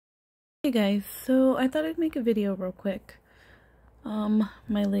Hey guys, so I thought I'd make a video real quick. My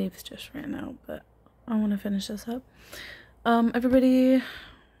leaves just ran out, but I want to finish this up.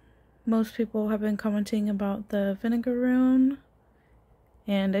 Most people have been commenting about the Vinegaroon,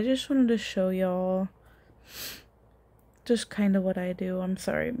 and I just wanted to show y'all just kind of what I do. I'm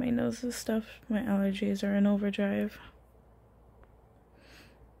sorry, my nose is stuffed. My allergies are in overdrive.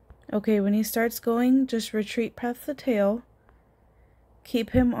 Okay, when he starts going, just retreat past the tail.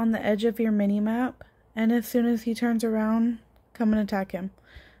 Keep him on the edge of your mini-map, and as soon as he turns around, come and attack him.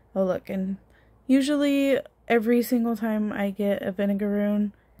 Oh look, and usually every single time I get a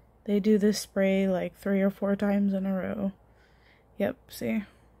Vinegaroon, they do this spray like 3 or 4 times in a row. Yep, see?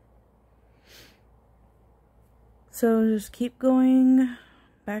 So just keep going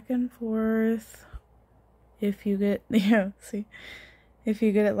back and forth. If you get, yeah, see? If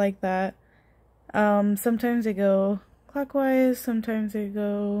you get it like that. Sometimes they go clockwise, sometimes they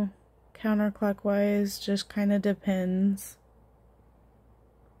go counterclockwise, just kind of depends.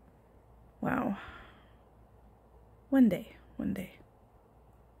 Wow. One day.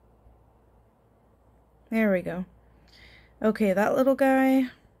 There we go. Okay, that little guy,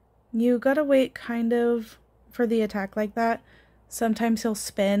 you gotta wait kind of for the attack like that. Sometimes he'll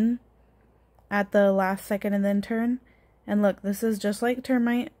spin at the last second and then turn. And look, this is just like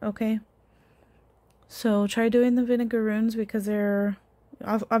termite, okay? So try doing the Vinegaroons because they're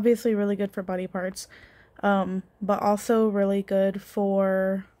obviously really good for body parts, but also really good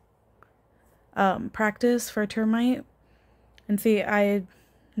for practice for termite. And see, I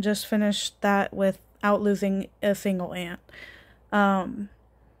just finished that without losing a single ant.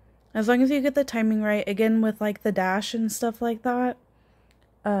 As long as you get the timing right, again with like the dash and stuff like that,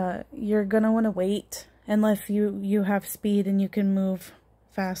 you're gonna want to wait unless you have speed and you can move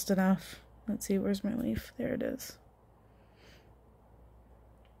fast enough. Let's see, where's my leaf? There it is.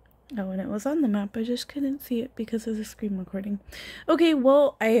 Oh, and it was on the map. I just couldn't see it because of the screen recording. Okay,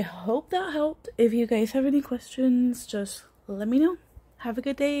 well, I hope that helped. If you guys have any questions, just let me know. Have a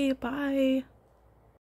good day. Bye.